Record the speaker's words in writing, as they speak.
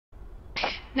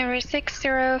Number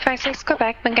 6056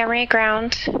 Quebec, Montgomery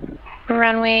ground,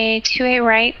 runway 28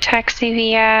 right, taxi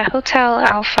via Hotel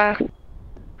Alpha.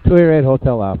 28 right,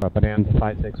 Hotel Alpha, Bonanza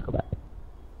 56 Quebec.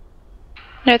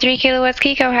 No 3 Kilo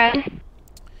Whiskey, go ahead.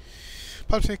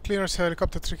 Pacif clearance,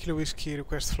 helicopter 3 Kilo Whiskey,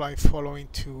 request flight following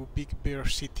to Big Bear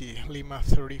City, Lima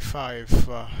 35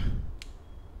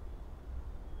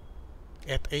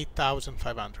 at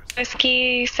 8,500.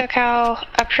 Whiskey, SoCal,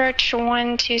 approach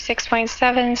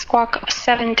 126.7, squawk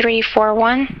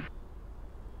 7341.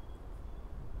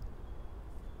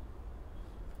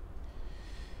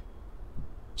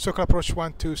 SoCal approach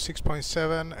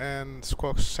 126.7 and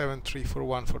squawk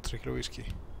 7341 for 3 Kilo Whiskey.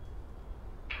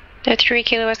 The 3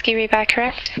 Kilo Whiskey, read back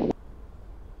correct.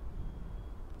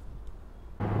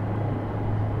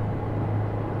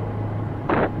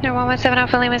 No 117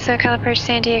 Alpha Lima, SoCal approach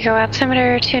San Diego,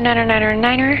 altimeter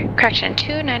 299er, correction,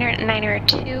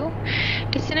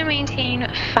 299er2, descend and maintain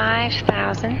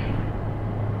 5,000.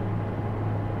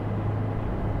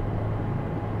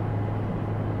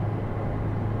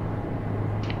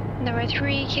 Number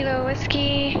 3 Kilo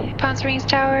Whiskey, Palm Springs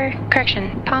Tower,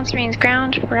 correction, Palm Springs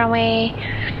ground, runway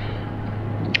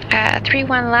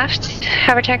 31 left,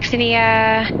 hover taxi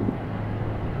via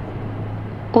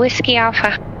Whiskey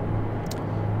Alpha.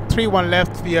 31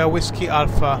 left via Whiskey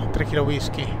Alpha, 3 Kilo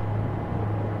Whiskey.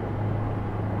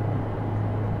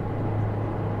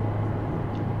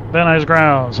 Van Nuys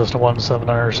ground, Cessna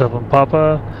 1797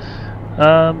 Papa.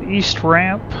 East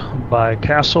ramp by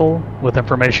Castle with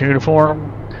information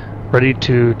uniform. Ready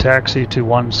to taxi to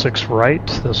 16 right.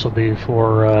 This will be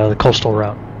for the coastal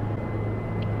route.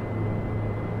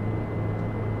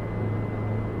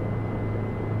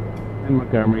 And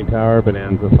Montgomery Tower,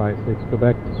 Bonanza 56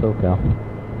 Quebec to SoCal.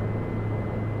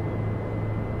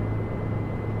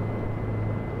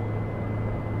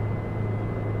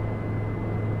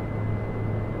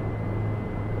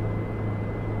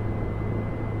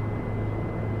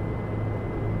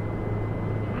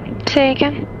 Say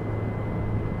again.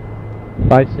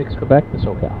 56 Quebec to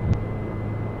SoCal.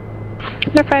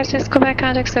 Number 56 Quebec,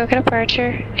 contact SoCal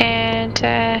departure, and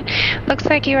looks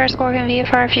like you are squawking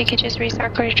VFR. If you could just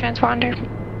recircle your transponder.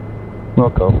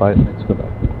 Wilco 56 Quebec.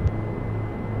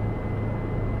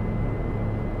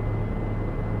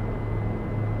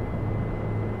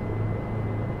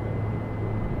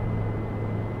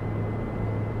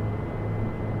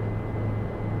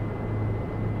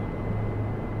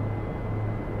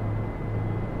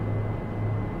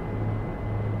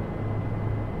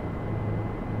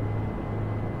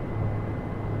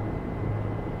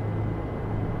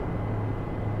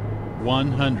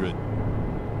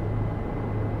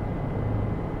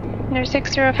 Number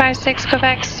 6056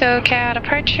 Quebec, SoCal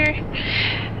departure.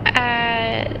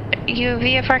 You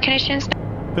VFR conditions.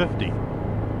 50,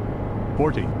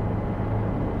 40,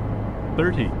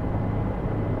 30.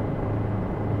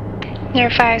 Number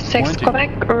 56 20.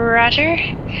 Quebec, roger.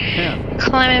 10,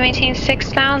 Climb and maintain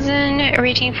 6,000,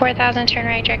 reaching 4,000, turn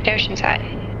right, direct oceanside.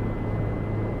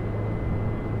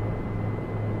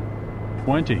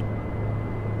 20.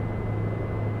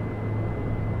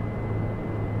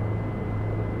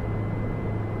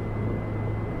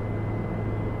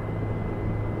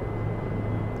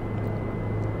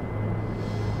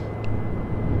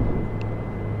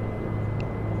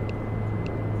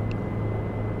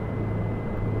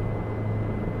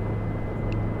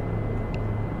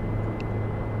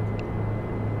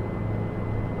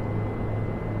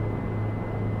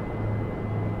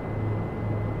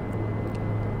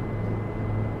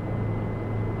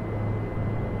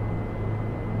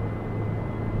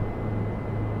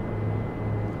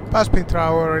 Pacif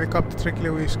Tower, helicopter 3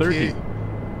 Kilo Whiskey.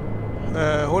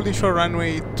 30. Holding short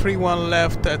runway 31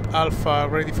 left at Alpha,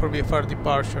 ready for VFR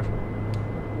departure.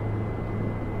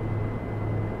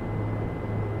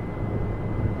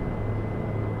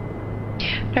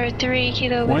 Number 3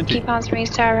 Kilo 20. Whiskey, Palm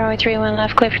Springs Tower, runway 31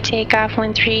 left, clear for takeoff,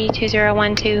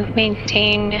 132012,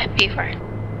 maintain VFR.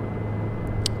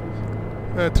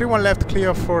 31 left,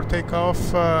 clear for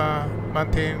takeoff,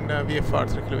 maintain VFR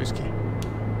 3 Kilo Whiskey.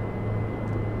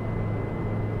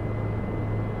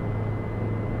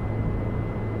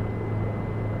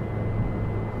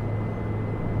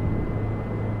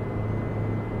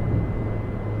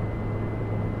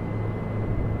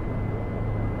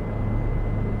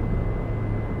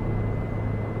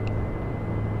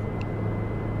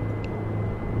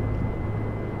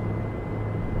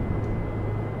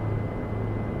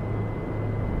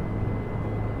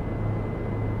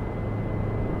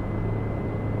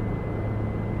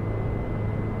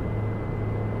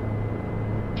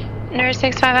 Number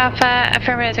 65 Alpha,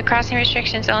 affirmative, the crossing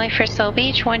restrictions only for Seal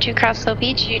Beach. Once you cross Seal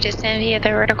Beach, you descend via the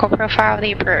vertical profile of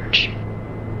the approach.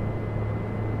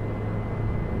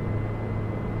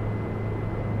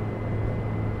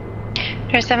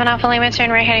 There's 7 Alpha Lima, turn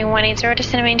right heading 180,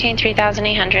 descend and maintain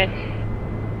 3,800.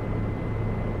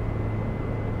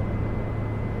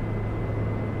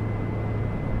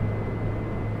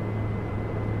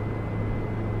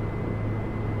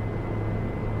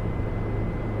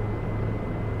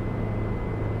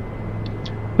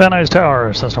 Van Nuys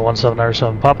Tower, Cessna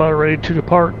 1797 Papa, ready to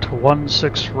depart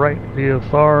 16 right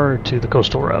VFR to the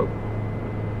coastal route.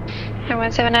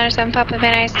 1797 Papa,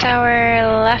 Van Nuys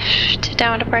Tower, left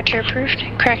downwind departure approved.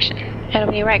 Correction,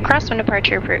 it'll be right crosswind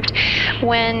departure approved.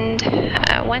 Wind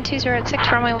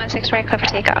 1206, runway 16 right, clear for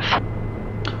takeoff.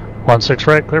 16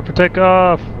 right, clear for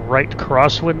takeoff. Right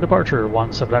crosswind departure,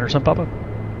 1797 Papa.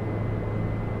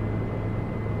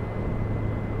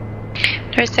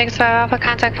 There's 65 Alpha,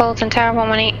 contact Fulton Tower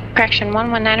 118, correction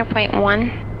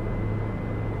 119.1.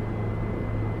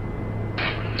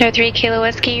 There 3 Kilo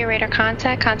Whiskey, your radar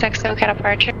contact SoCal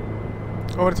departure.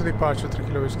 Over to departure, 3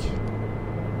 Kilo Whiskey.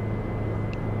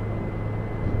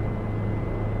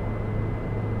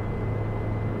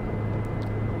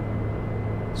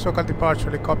 SoCal departure,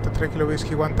 helicopter 3 Kilo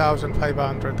Whiskey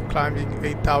 1500, climbing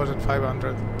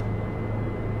 8500.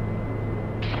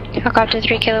 Helicopter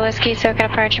 3 Kilo Whiskey, SoCal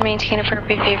departure, maintain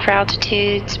appropriate view for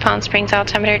altitudes, Palm Springs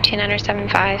altimeter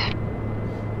 2975.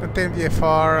 Maintain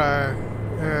VFR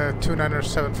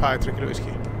 2975, 3 Kilo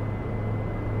Whiskey.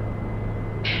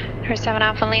 For 7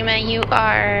 Alpha Lima, you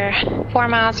are 4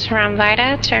 miles from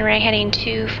Vida, turn right heading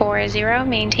 240,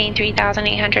 maintain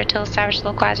 3,800 till establish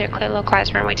localizer, clear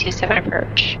localizer runway 27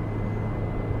 approach.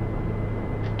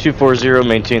 240,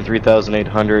 maintain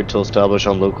 3,800 till establish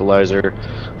on localizer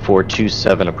for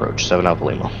 27 approach, 7 Alpha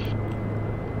Lima.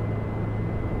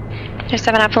 There's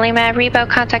 7 Alpha Lima, Rebo,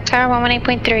 contact tower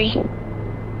 118.3.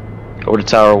 Over to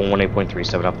tower 118.3,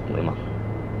 7 Alpha Lima.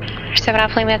 7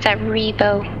 Alpha Lima, that's at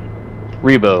Rebo.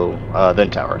 Rebo,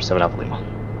 then tower, 7 Alpha Lima.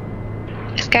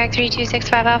 Skag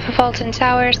 3265 Alpha Fulton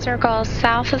Tower, circle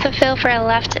south of the field for a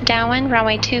left downwind,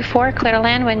 runway 24, clear to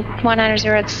land, wind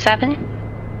 107.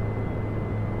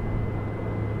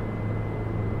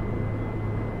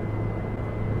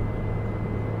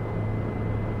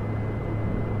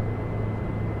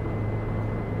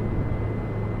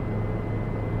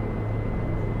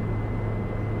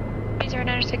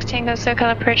 Tango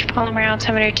SoCal approach, polymer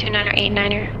altimeter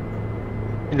 2989er.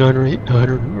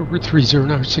 2989er, over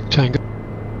 3096 Tango.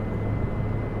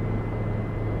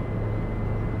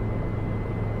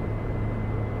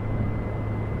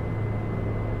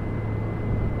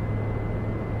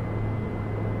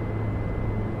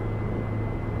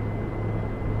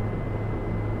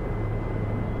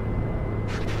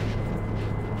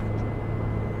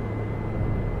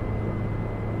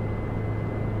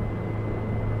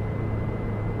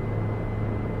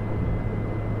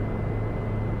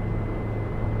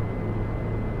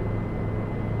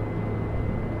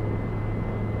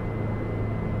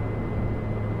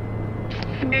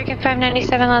 American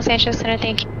 597 Los Angeles Center,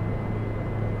 thank you.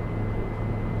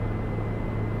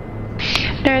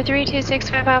 Number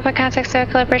 3265 Alpha, contact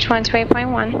SoCal approach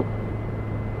 128.1.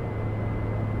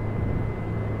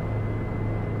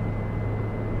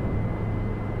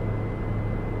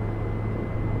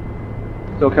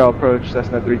 SoCal approach,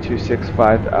 Cessna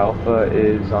 3265 Alpha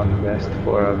is on the mist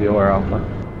for Viewer Alpha.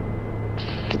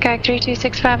 Skag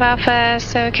 3265 Alpha,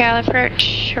 SoCal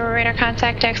approach, radar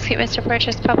contact, execute missed approach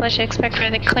as published, expect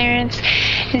further clearance,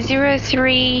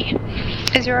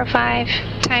 0305,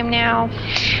 time now,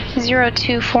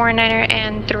 0249er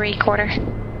and 3/4.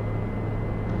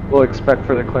 We'll expect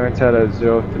further clearance at a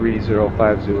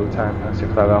 0305 Zulu time,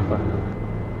 65 Alpha.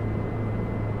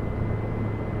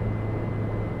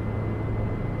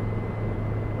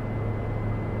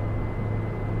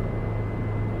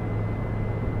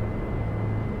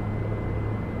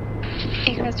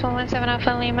 Crest 117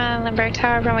 Alpha Lima, Lindbergh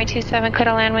Tower, runway 27, clear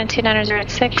to land, wind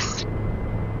 2906.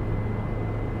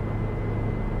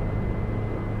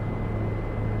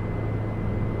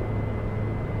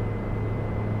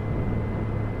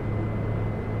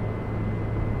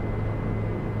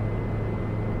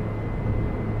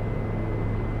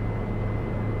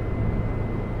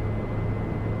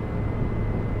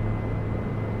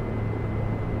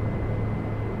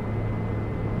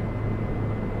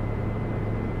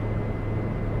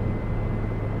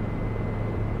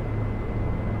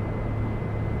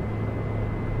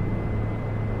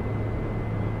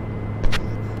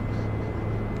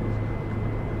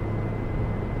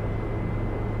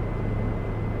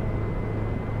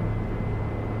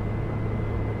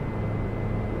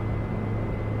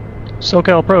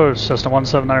 SoCal approach, Cessna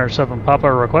 1797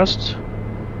 Papa, request.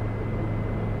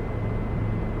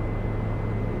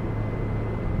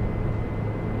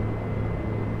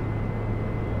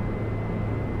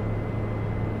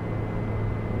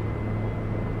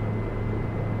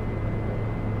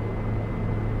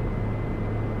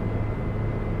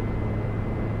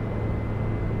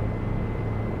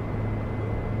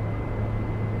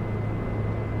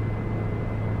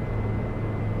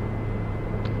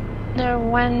 No,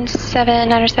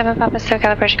 1797 Papa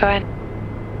SoCal approach, go ahead.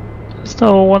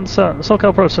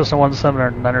 SoCal Pro System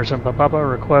 1797 Papa,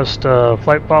 request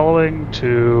flight following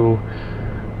to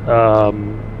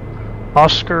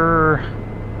Oscar,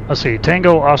 let's see,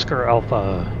 Tango Oscar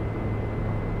Alpha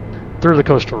through the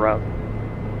coastal route.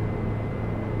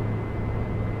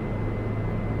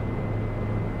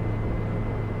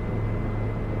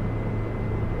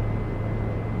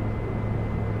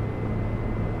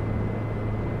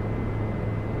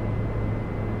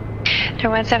 No,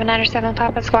 1797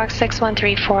 Papa Squawk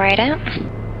 6134, ident.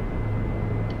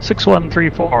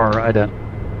 6134, ident.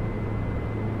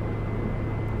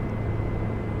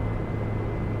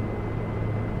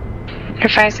 Air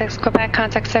 56 Quebec,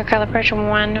 contact SoCal approach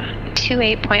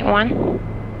 128.1.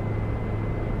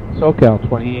 SoCal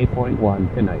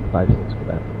 28.1, good night, 56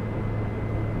 Quebec.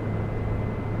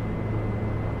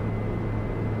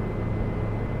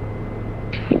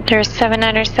 There's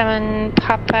 797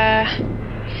 Papa.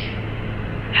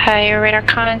 Your radar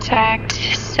contact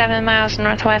 7 miles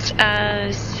northwest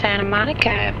of Santa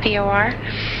Monica, VOR.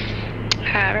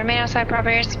 Remain outside Bravo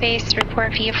airspace.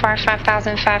 Report VFR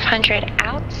 5,500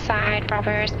 outside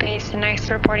Bravo airspace. The next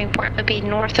reporting port would be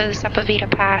north of the Sepulveda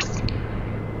Pass.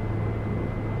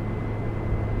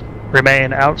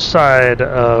 Remain outside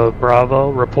of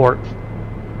Bravo. Report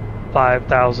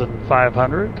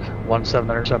 5,500.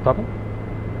 1797 Papa.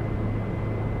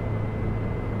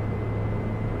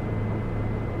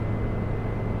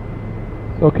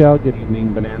 SoCal, good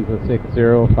evening, Bonanza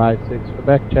 6056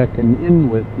 Quebec, checking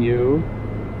in with you,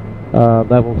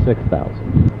 level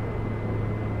 6,000.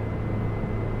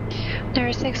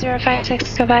 Number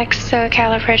 6056 Quebec,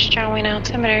 SoCal approach John Wayne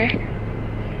altimeter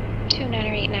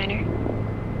 2989er.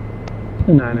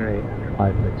 2908,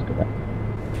 56 Quebec.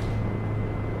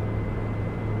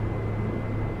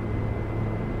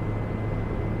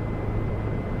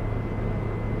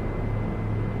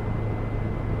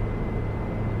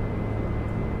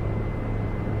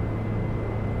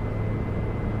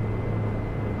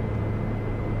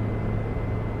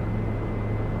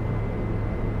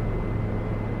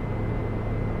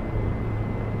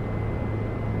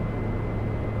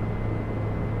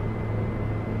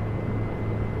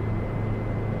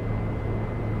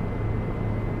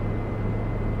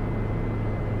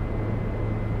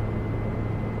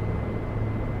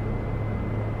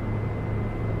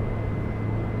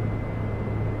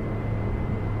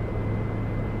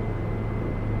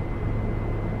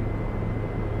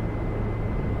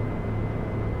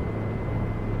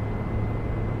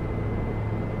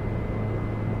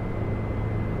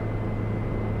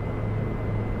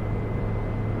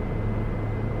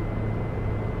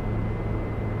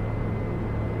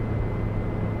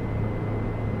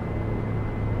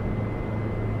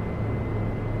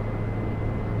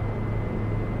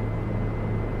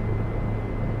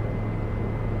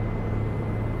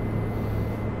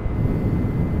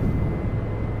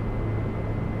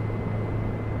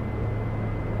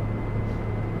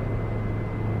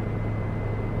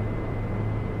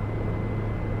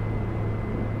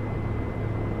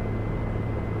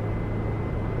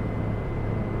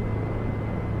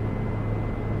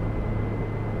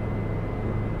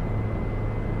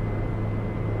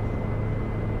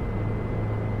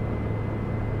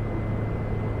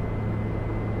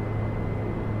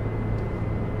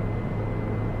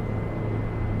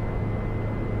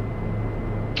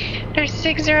 There's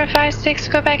 6056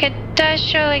 Quebec. It does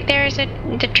show like there's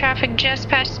the traffic just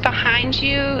passed behind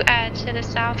you to the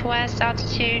southwest.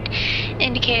 Altitude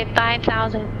indicated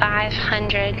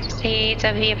 5,500. See, it's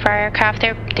a VFR aircraft.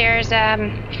 There's a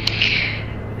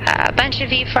bunch of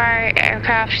VFR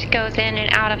aircraft goes in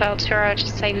and out of El Toro,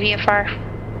 just like VFR.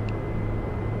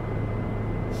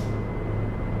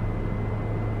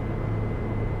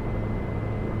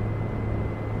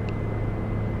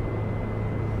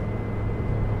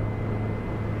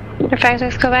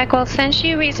 Faxes Quebec will send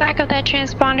you recycle that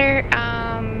transponder.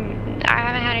 I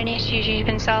haven't had any issues. You've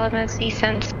been solid mostly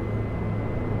since.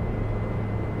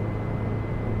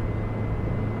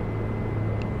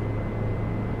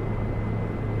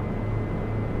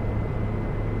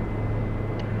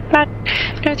 About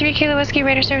no 3 Kilo Whiskey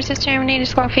radar services terminated.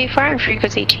 Squawk VFR and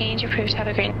frequency change approved. Have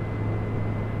a great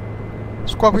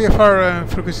Squawk VFR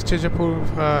frequency change approved.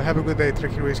 Have a good day, 3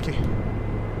 Kilo Whiskey.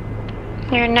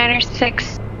 You're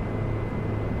 906.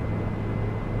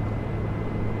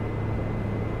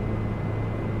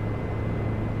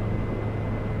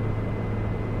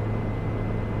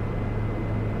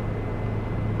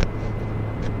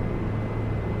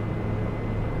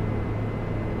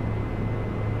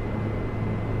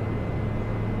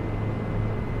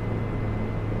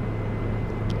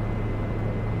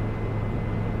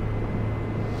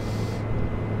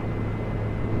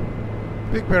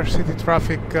 Big Bear City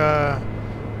traffic,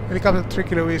 helicopter 3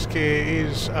 Kilo Whiskey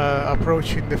is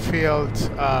approaching the field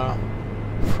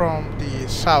from the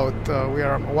south. We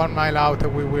are 1 mile out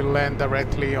and we will land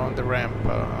directly on the ramp.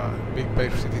 Big Bear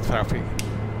City traffic.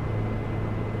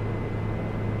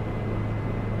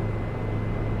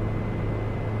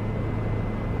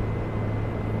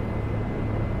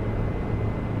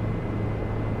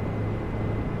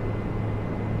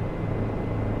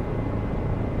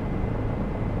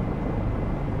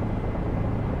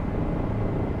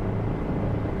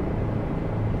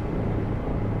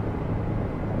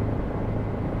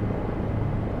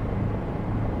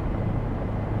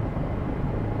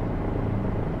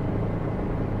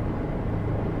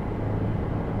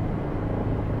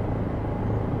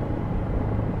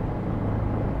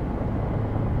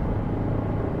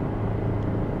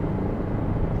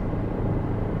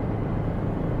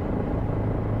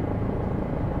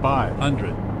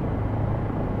 $500.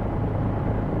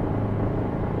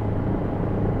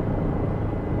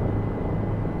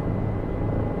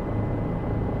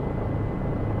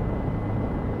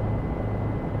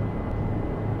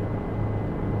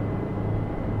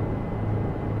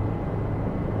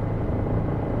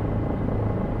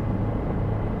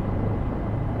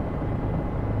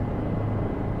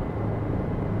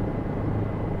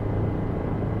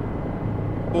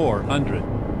 $400.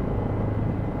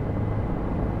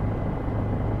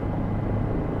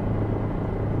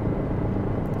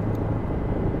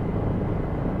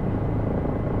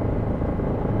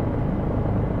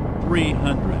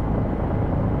 $300.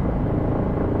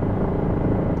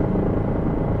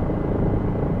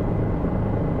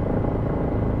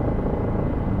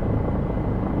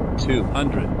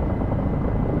 $200.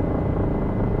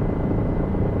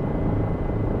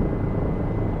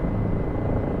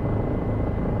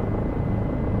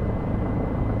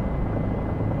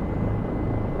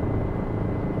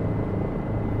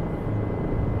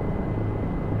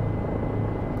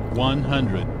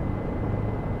 $100.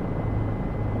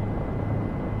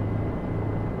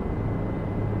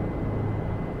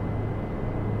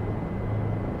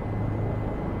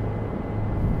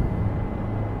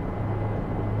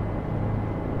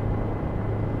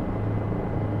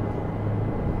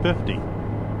 $50.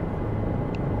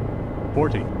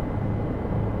 $40.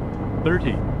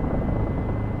 $30.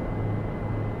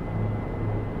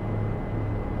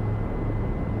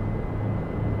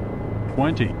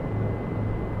 $20.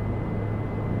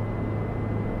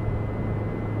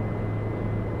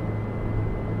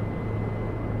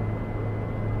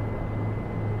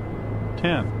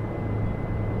 $10.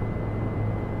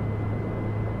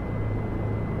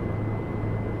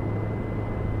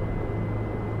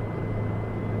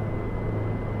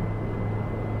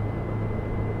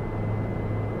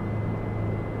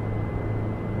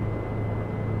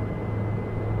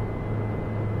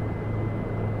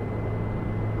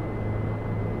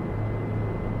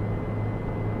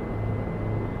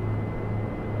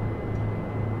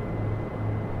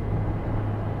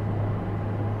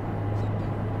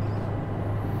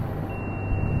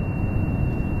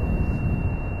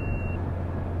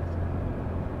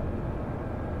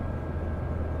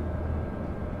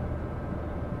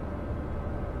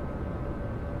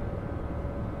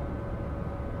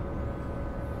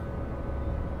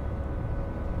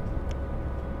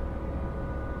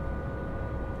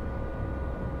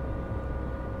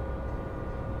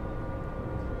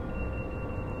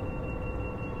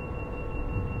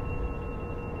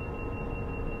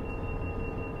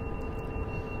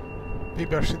 Big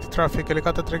Bear City traffic,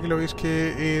 helicopter 3 Kilo Whiskey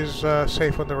is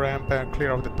safe on the ramp and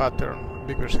clear of the pattern.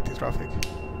 Big Bear City traffic.